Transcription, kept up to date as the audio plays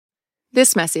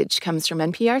This message comes from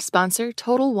NPR sponsor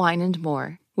Total Wine &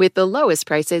 More. With the lowest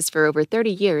prices for over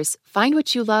 30 years, find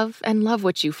what you love and love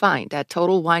what you find at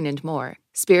Total Wine & More.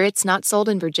 Spirits not sold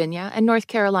in Virginia and North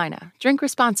Carolina. Drink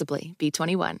responsibly.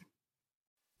 B21.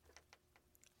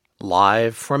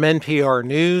 Live from NPR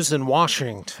News in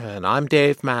Washington, I'm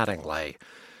Dave Mattingly.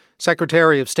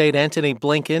 Secretary of State Antony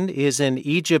Blinken is in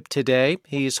Egypt today.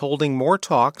 He's holding more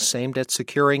talks aimed at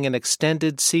securing an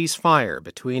extended ceasefire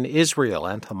between Israel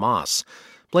and Hamas.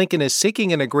 Blinken is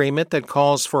seeking an agreement that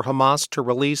calls for Hamas to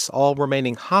release all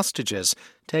remaining hostages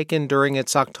taken during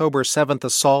its October 7th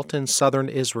assault in southern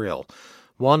Israel.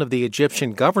 One of the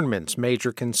Egyptian government's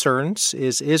major concerns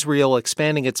is Israel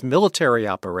expanding its military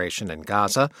operation in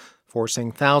Gaza,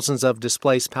 forcing thousands of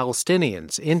displaced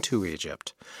Palestinians into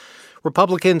Egypt.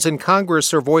 Republicans in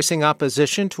Congress are voicing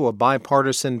opposition to a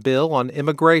bipartisan bill on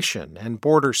immigration and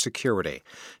border security,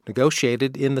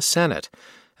 negotiated in the Senate.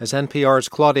 As NPR's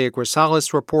Claudia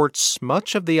Grisales reports,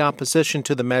 much of the opposition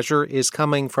to the measure is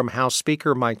coming from House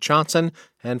Speaker Mike Johnson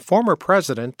and former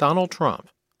President Donald Trump.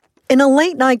 In a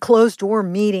late-night closed-door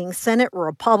meeting, Senate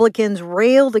Republicans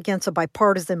railed against a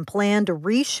bipartisan plan to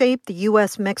reshape the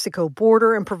U.S.-Mexico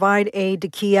border and provide aid to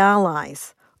key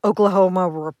allies. Oklahoma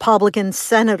Republican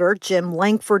Senator Jim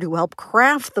Lankford, who helped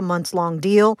craft the months-long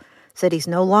deal, said he's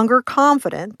no longer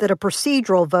confident that a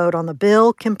procedural vote on the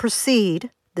bill can proceed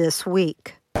this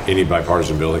week. Any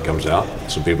bipartisan bill that comes out,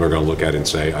 some people are going to look at it and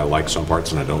say, I like some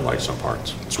parts and I don't like some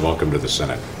parts. It's welcome to the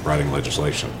Senate, writing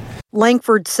legislation.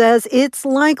 Lankford says it's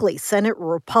likely Senate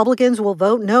Republicans will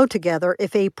vote no together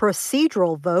if a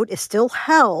procedural vote is still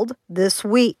held this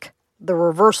week. The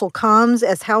reversal comes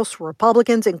as House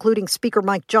Republicans, including Speaker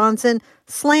Mike Johnson,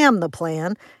 slammed the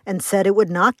plan and said it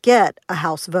would not get a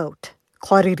House vote.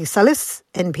 Claudia Grisales,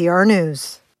 NPR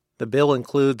News. The bill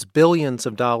includes billions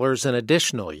of dollars in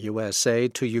additional U.S.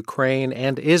 aid to Ukraine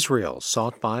and Israel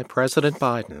sought by President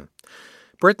Biden.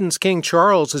 Britain's King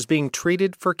Charles is being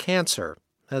treated for cancer.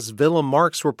 As Willem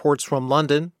Marks reports from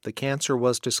London, the cancer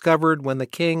was discovered when the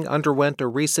king underwent a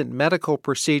recent medical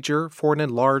procedure for an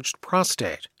enlarged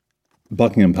prostate.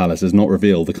 Buckingham Palace has not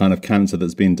revealed the kind of cancer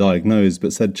that's been diagnosed,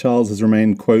 but said Charles has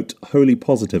remained, quote, wholly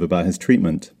positive about his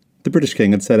treatment. The British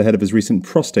King had said ahead of his recent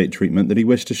prostate treatment that he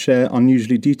wished to share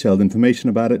unusually detailed information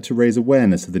about it to raise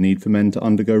awareness of the need for men to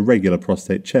undergo regular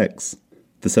prostate checks.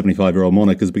 The 75-year-old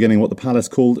monarch is beginning what the palace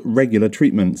called regular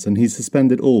treatments, and he's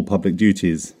suspended all public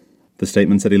duties. The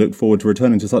statement said he looked forward to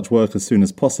returning to such work as soon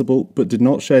as possible, but did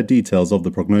not share details of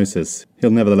the prognosis. He'll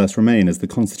nevertheless remain as the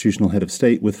constitutional head of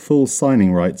state with full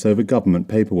signing rights over government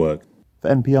paperwork.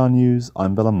 For NPR News,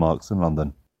 I'm Willem Marks in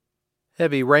London.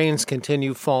 Heavy rains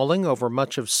continue falling over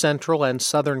much of central and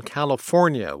southern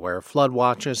California, where flood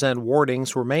watches and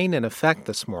warnings remain in effect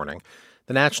this morning.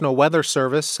 The National Weather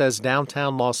Service says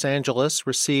downtown Los Angeles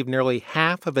received nearly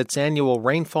half of its annual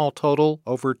rainfall total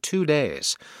over 2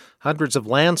 days. Hundreds of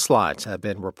landslides have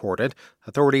been reported.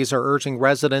 Authorities are urging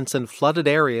residents in flooded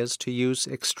areas to use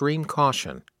extreme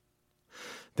caution.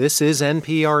 This is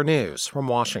NPR News from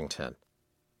Washington.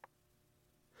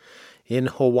 In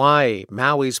Hawaii,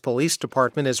 Maui's police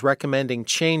department is recommending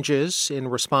changes in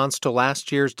response to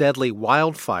last year's deadly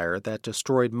wildfire that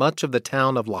destroyed much of the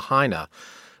town of Lahaina.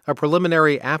 A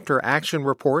preliminary after-action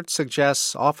report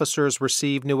suggests officers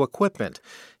receive new equipment,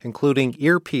 including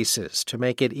earpieces to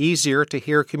make it easier to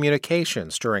hear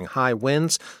communications during high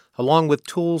winds, along with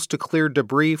tools to clear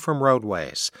debris from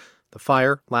roadways. The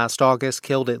fire last August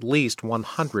killed at least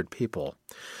 100 people.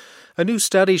 A new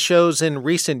study shows in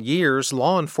recent years,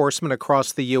 law enforcement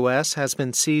across the U.S. has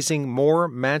been seizing more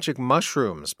magic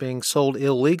mushrooms being sold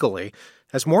illegally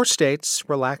as more states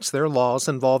relax their laws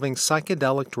involving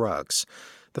psychedelic drugs.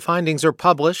 The findings are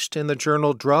published in the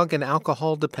journal Drug and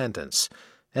Alcohol Dependence.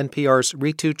 NPR's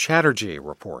Ritu Chatterjee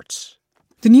reports.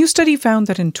 The new study found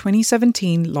that in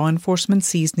 2017, law enforcement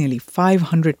seized nearly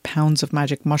 500 pounds of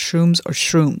magic mushrooms or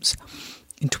shrooms.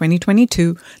 In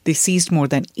 2022, they seized more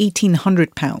than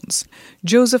 1,800 pounds.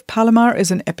 Joseph Palomar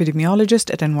is an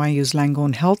epidemiologist at NYU's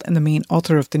Langone Health and the main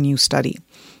author of the new study.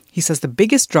 He says the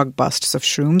biggest drug busts of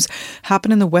shrooms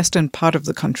happen in the western part of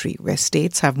the country, where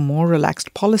states have more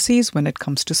relaxed policies when it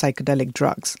comes to psychedelic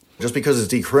drugs. Just because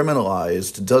it's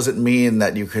decriminalized doesn't mean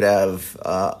that you could have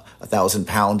 1,000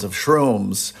 pounds of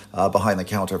shrooms behind the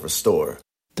counter of a store.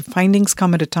 The findings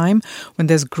come at a time when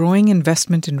there's growing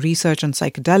investment in research on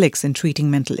psychedelics in treating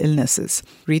mental illnesses.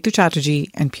 Ritu Chatterjee,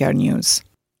 NPR News.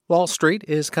 Wall Street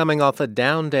is coming off a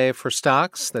down day for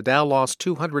stocks. The Dow lost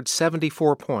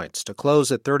 274 points to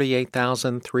close at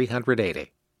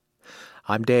 38,380.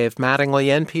 I'm Dave Mattingly,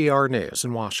 NPR News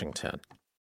in Washington.